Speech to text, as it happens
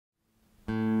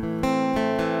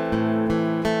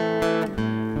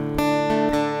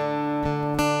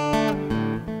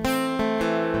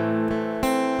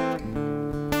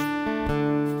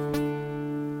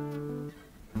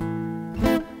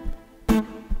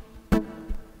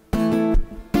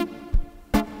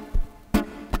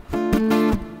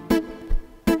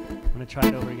try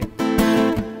it over again.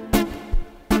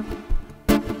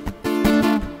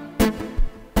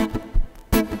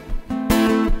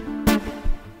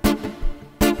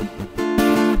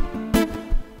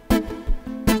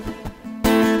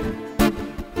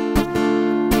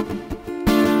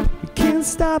 You can't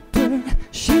stop her,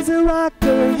 she's a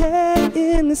rocker, head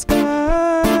in the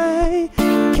sky.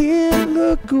 Can't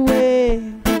look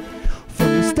away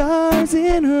from the stars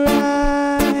in her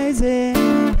eyes,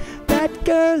 and that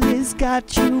girl has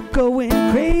got you going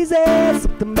crazy.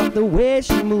 Something about the way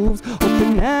she moves,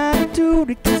 open attitude,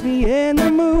 it gets me in the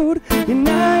mood. And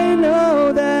I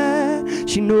know that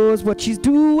she knows what she's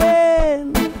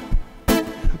doing.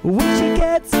 When she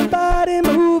gets her body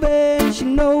moving, she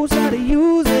knows how to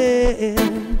use it.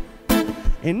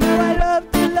 And now I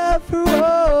love to love her,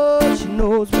 oh, she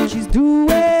knows what she's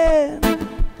doing.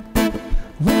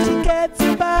 When she gets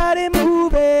her body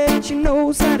moving, she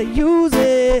knows how to use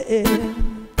it.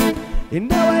 And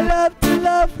now I love to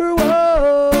love her,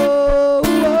 whoa,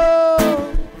 whoa.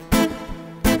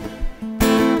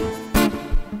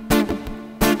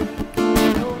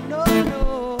 No, no,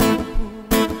 no.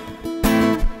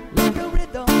 Like a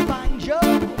rhythm banjo.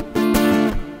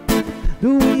 The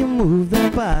way you move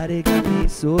that body got me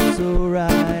so, so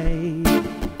right.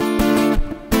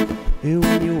 And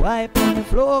when you wipe on the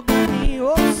floor, got me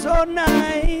oh so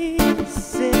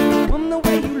nice. And from the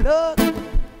way you look,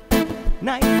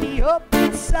 night me up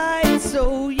inside.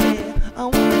 So yeah, I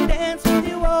wanna dance with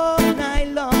you all night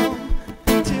long,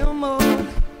 till morn,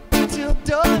 till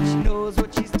dawn. She knows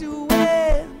what she's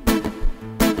doing.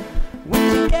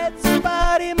 When she gets her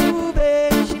body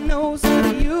moving, she knows how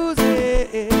to use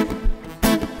it.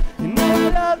 And I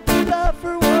love to love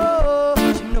her,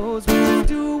 whoa, she knows what she's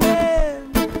doing.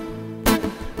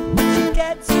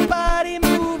 Gets her body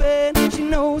moving, she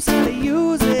knows how to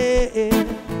use it.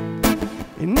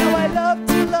 And now I love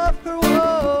to love her,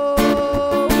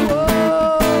 whoa, whoa.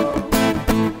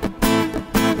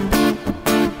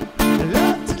 I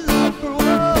love to love her,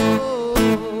 whoa.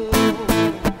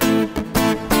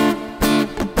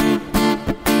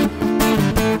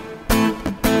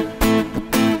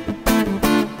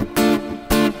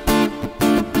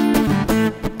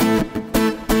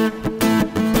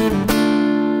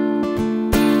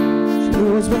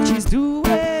 Knows what she's doing.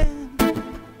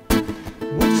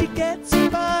 When she gets her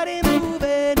body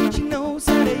moving, she knows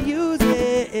how to use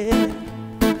it.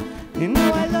 You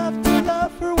know I love to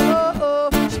love her, whoa.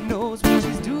 She knows what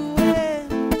she's doing.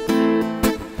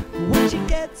 When she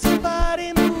gets her body